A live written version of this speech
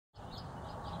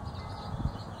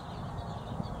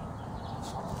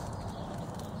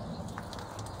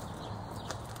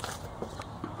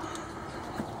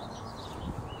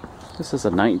This is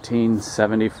a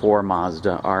 1974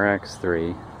 Mazda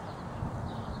RX3.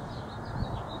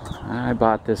 I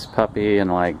bought this puppy in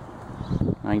like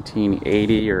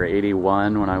 1980 or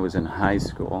 81 when I was in high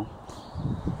school.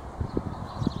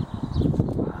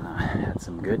 I had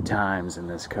some good times in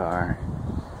this car.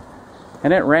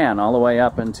 And it ran all the way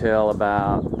up until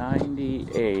about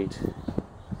 98.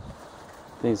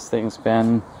 These things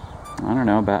been, I don't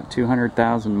know, about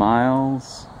 200,000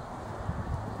 miles.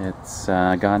 It's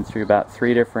gone through about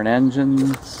 3 different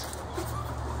engines.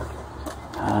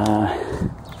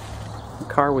 The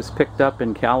car was picked up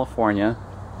in California,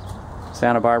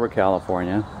 Santa Barbara,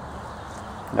 California.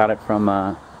 Got it from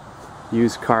a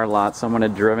used car lot. Someone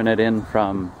had driven it in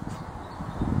from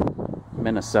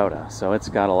Minnesota, so it's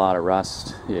got a lot of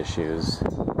rust issues.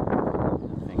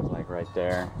 Things like right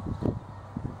there,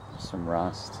 some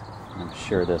rust. I'm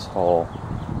sure this whole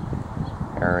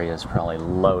area is probably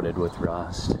loaded with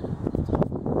rust.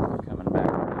 Coming back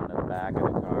around to the back of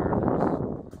the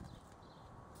car,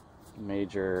 there's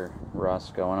major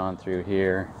rust going on through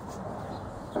here.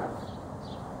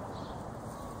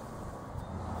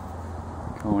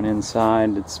 Going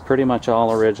inside, it's pretty much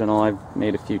all original. I've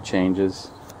made a few changes.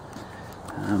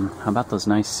 How about those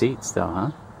nice seats though,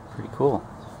 huh? Pretty cool.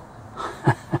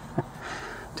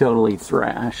 Totally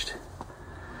thrashed.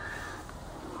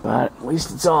 But at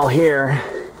least it's all here.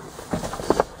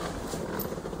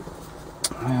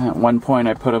 At one point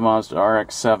I put a Mazda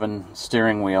RX7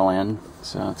 steering wheel in,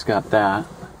 so it's got that.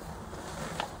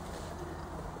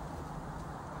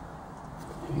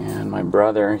 And my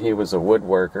brother, he was a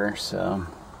woodworker, so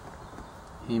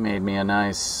he made me a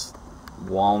nice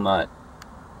walnut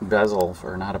bezel,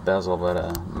 or not a bezel, but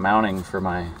a mounting for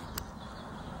my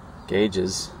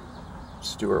gauges,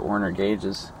 Stewart Warner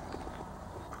gauges.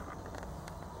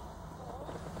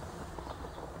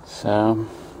 So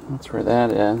that's where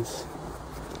that is.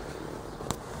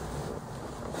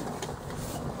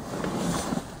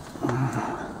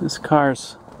 This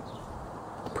car's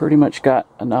pretty much got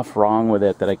enough wrong with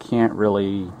it that I can't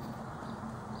really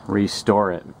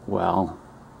restore it well.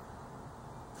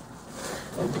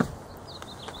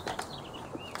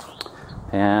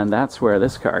 And that's where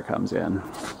this car comes in.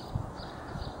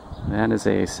 That is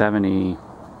a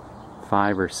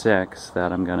 75 or 6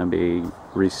 that I'm going to be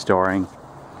restoring,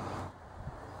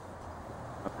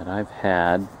 that I've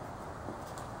had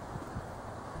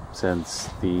since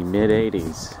the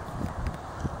mid-80s.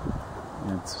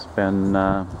 It's been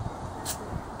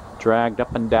dragged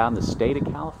up and down the state of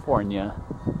California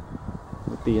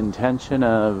with the intention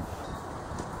of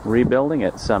rebuilding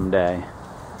it someday.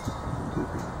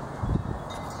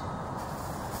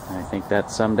 I think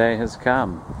that someday has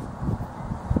come.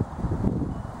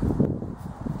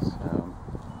 So,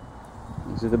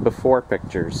 these are the before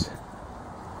pictures.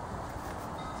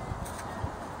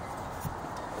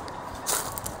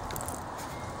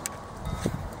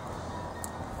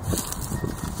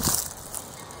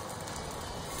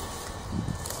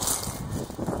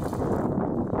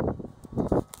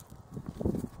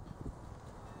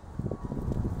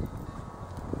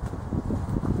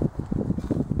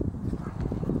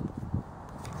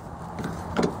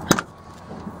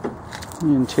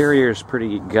 The interior is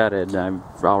pretty gutted. I've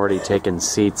already taken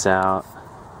seats out,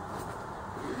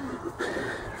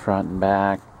 front and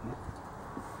back.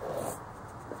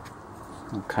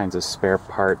 All kinds of spare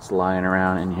parts lying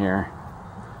around in here.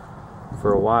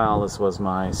 For a while, this was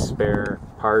my spare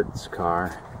parts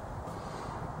car.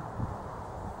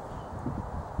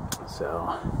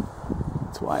 So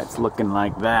that's why it's looking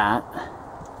like that.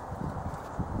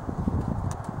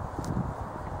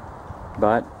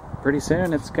 But pretty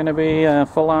soon it's going to be a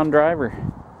full-on driver.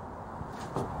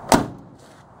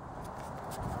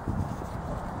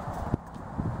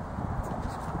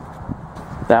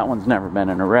 That one's never been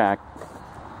in a wreck.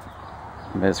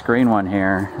 This green one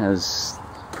here is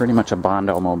pretty much a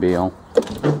Bondo-mobile.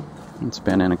 It's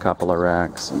been in a couple of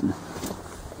wrecks, and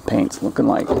paint's looking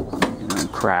like, you know,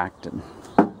 cracked. And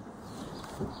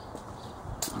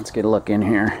let's get a look in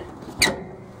here.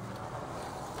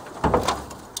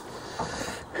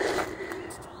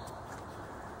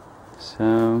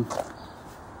 So,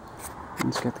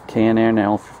 it's got the K&N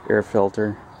air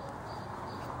filter.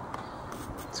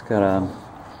 It's got a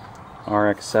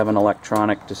RX7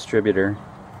 electronic distributor.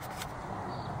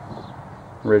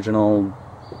 Original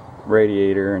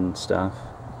radiator and stuff.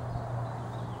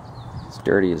 It's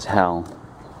dirty as hell.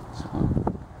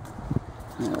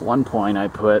 So, at one point I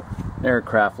put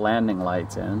aircraft landing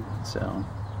lights in, so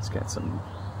it's got some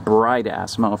bright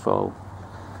ass mofo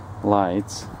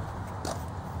lights.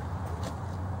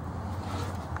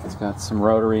 It's got some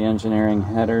rotary engineering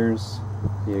headers.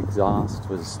 The exhaust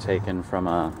was taken from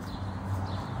a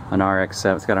an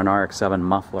RX-7. It's got an RX-7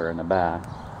 muffler in the back.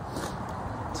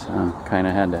 So kind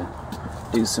of had to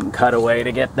do some cutaway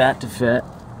to get that to fit.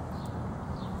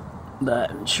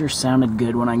 But it sure sounded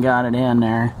good when I got it in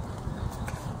there.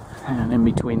 And in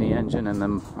between the engine and the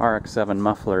RX-7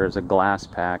 muffler is a glass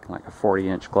pack, like a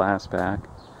 40-inch glass pack.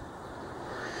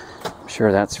 I'm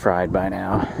sure that's fried by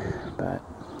now, but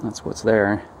that's what's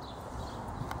there.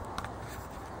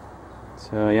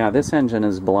 So yeah, this engine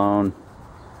is blown.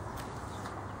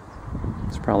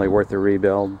 It's probably worth a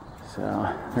rebuild.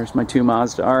 So there's my two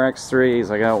Mazda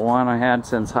RX3s. I got one I had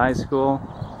since high school.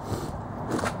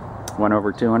 Went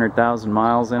over 200,000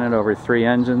 miles in it, over 3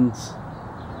 engines.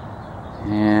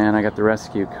 And I got the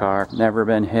rescue car. Never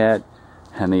been hit.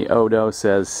 And the Odo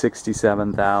says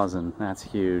 67,000. That's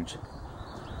huge.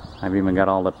 I've even got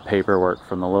all the paperwork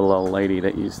from the little old lady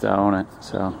that used to own it.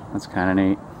 So that's kind of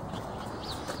neat.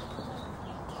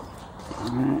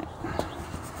 Alright.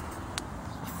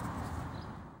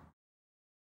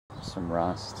 Some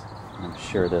rust. I'm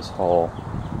sure this whole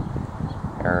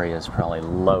area is probably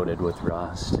loaded with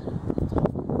rust.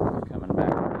 Coming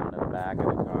back around to the back of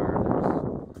the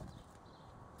car,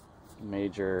 there's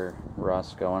major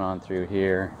rust going on through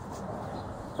here.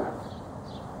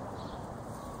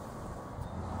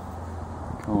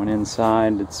 Going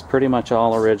inside, it's pretty much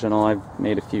all original. I've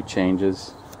made a few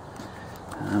changes.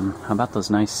 How about those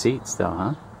nice seats though,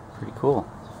 huh? Pretty cool.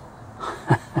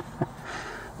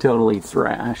 Totally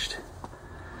thrashed.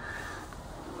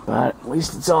 But at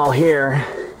least it's all here.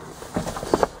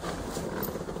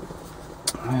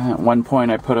 At one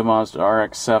point I put a Mazda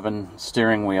RX-7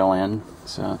 steering wheel in,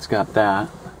 so it's got that.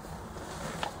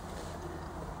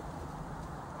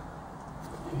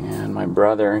 And my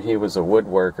brother, he was a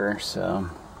woodworker, so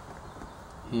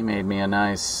he made me a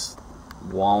nice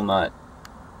walnut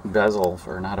bezel,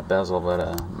 for not a bezel, but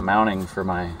a mounting for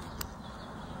my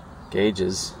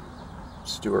gauges.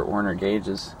 Stuart Warner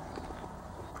gauges.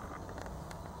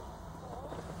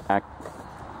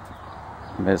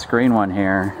 This green one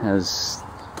here is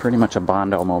pretty much a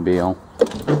Bondo mobile.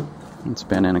 It's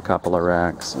been in a couple of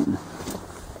wrecks and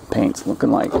paint's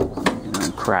looking like, you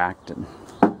know, cracked. And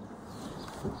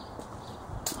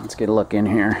let's get a look in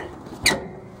here.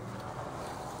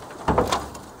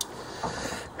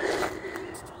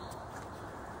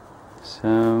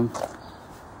 So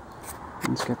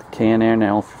it's got the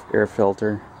Can-Air air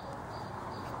filter.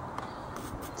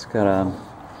 It's got a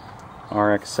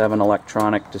RX-7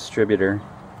 electronic distributor.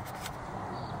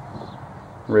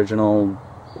 Original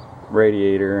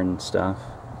radiator and stuff.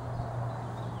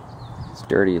 It's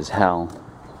dirty as hell.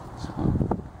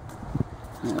 So,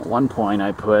 at one point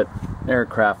I put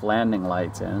aircraft landing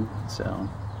lights in, so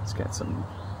it's got some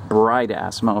bright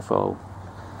ass mofo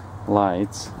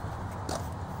lights.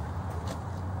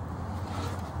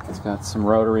 It's got some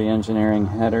rotary engineering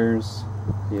headers.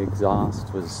 The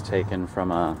exhaust was taken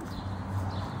from an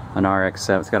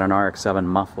RX-7. It's got an RX-7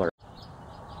 muffler.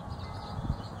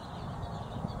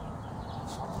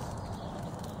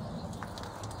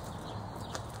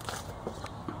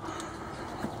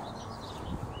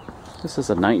 This is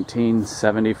a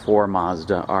 1974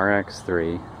 Mazda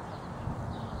RX3.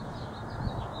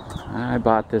 I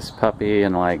bought this puppy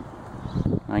in like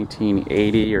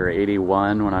 1980 or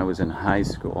 81 when I was in high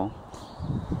school.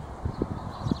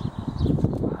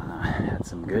 I had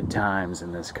some good times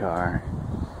in this car.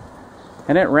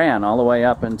 And it ran all the way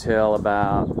up until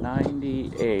about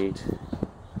 98.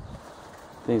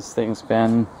 These things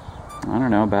been, I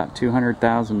don't know, about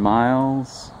 200,000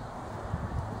 miles.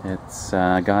 It's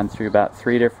gone through about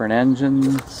 3 different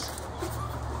engines.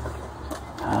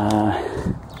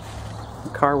 The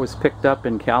car was picked up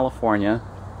in California,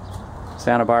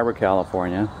 Santa Barbara,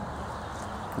 California.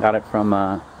 Got it from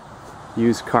a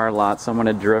used car lot. Someone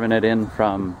had driven it in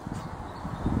from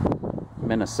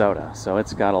Minnesota, so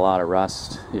it's got a lot of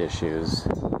rust issues.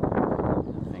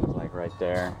 Things like right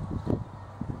there.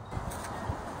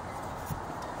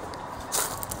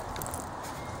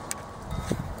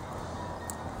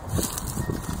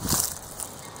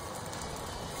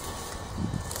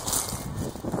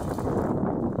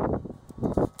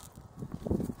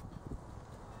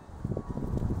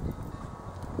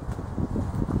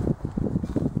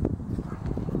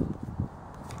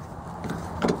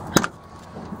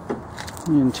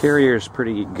 The interior is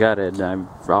pretty gutted. I've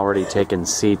already taken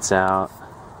seats out,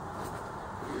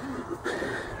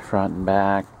 front and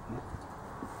back.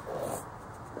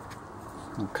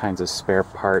 All kinds of spare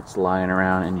parts lying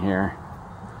around in here.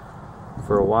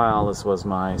 For a while, this was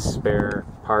my spare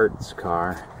parts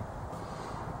car.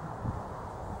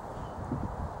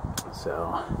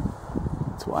 So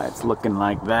that's why it's looking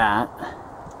like that.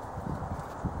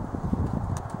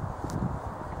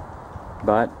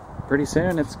 But pretty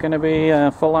soon it's going to be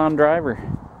a full-on driver.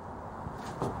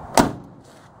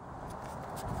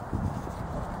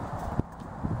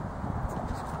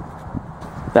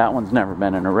 That one's never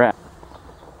been in a wreck.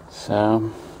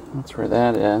 So that's where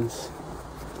that is.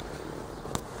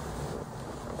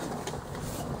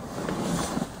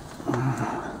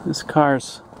 This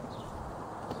car's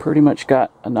pretty much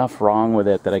got enough wrong with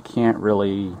it that I can't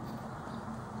really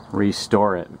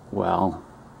restore it well.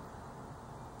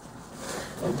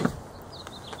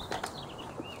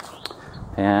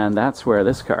 And that's where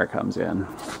this car comes in.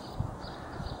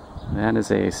 That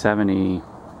is a 75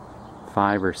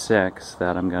 or 6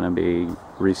 that I'm going to be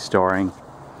restoring,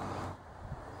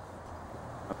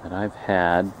 that I've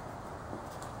had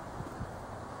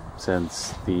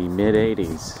since the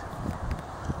mid-80s.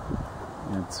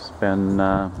 It's been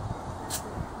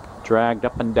dragged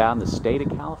up and down the state of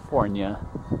California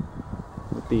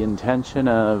with the intention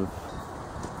of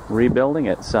rebuilding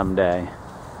it someday.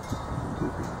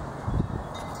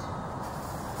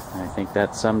 I think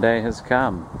that someday has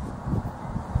come.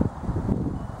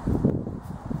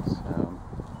 So,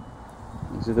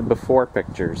 these are the before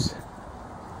pictures.